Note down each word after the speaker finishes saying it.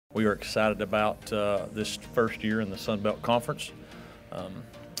We are excited about this first year in the Sun Belt Conference.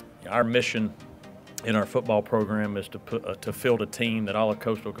 Our mission in our football program is to field a team that all of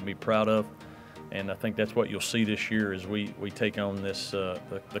Coastal can be proud of, and I think that's what you'll see this year as we take on this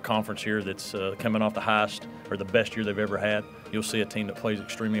the conference here that's coming off the highest or the best year they've ever had. You'll see a team that plays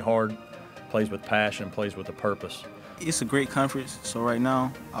extremely hard, plays with passion, plays with a purpose. It's a great conference, so right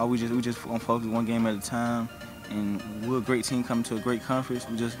now we just gonna focus one game at a time. And we're a great team coming to a great conference.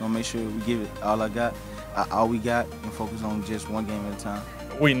 We're just gonna make sure we give it all we got, and focus on just one game at a time.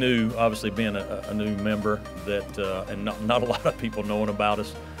 We knew, obviously, being a new member, that and not a lot of people knowing about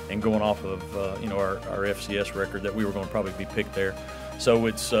us and going off of our FCS record, that we were going to probably be picked there. So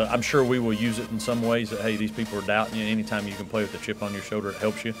it's I'm sure we will use it in some ways. That hey, these people are doubting you. Anytime you can play with a chip on your shoulder, it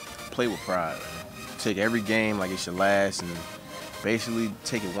helps you. Play with pride. Take every game like it's your last, and basically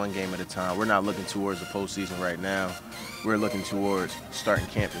take it one game at a time. We're not looking towards the postseason right now. We're looking towards starting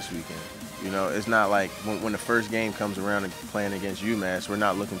camp this weekend. You know, it's not like when the first game comes around and playing against UMass, we're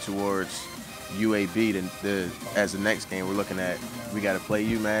not looking towards UAB as the next game. We're looking at, we got to play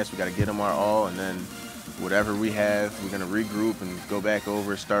UMass, we got to get them our all, and then whatever we have, we're going to regroup and go back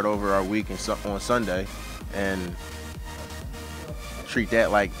over, start over our week on Sunday, and treat that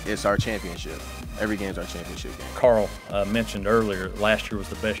like it's our championship. Every game's our championship game. Carl mentioned earlier, last year was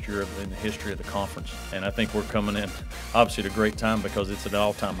the best year in the history of the conference, and I think we're coming in obviously at a great time because it's at an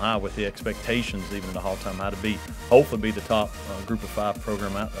all-time high with the expectations even at an all-time high to hopefully be the top Group of 5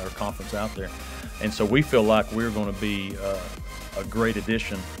 program or conference out there. And so we feel like we're going to be a great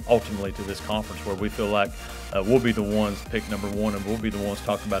addition ultimately to this conference, where we feel like we'll be the ones picked number 1 and we'll be the ones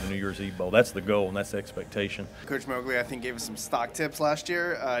talking about a New Year's Eve Bowl. That's the goal and that's the expectation. Coach Moagley, I think, gave us some stock tips last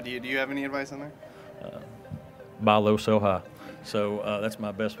year. Do you have any advice on there? Buy low, sell high. So that's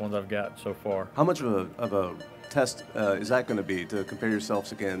my best ones I've got so far. How much of a test is that going to be to compare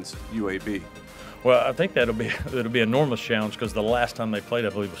yourselves against UAB? Well, I think it'll be an enormous challenge because the last time they played, I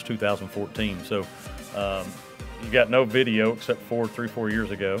believe, was 2014. So you got no video except for 3-4 years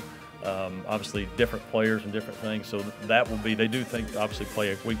ago. Obviously, different players and different things. So that will be. They do think obviously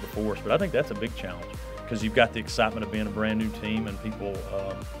play a week before us, but I think that's a big challenge because you've got the excitement of being a brand new team and people.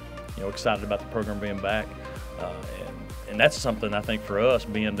 Excited about the program being back, and that's something I think for us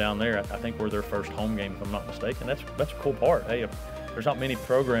being down there. I think we're their first home game, if I'm not mistaken. That's a cool part. Hey, there's not many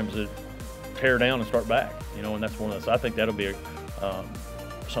programs that tear down and start back, and that's one of those. I think that'll be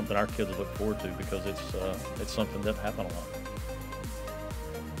something our kids will look forward to because it's something that doesn't happen a lot.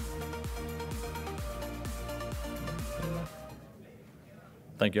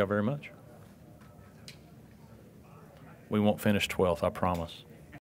 Thank y'all very much. We won't finish 12th, I promise.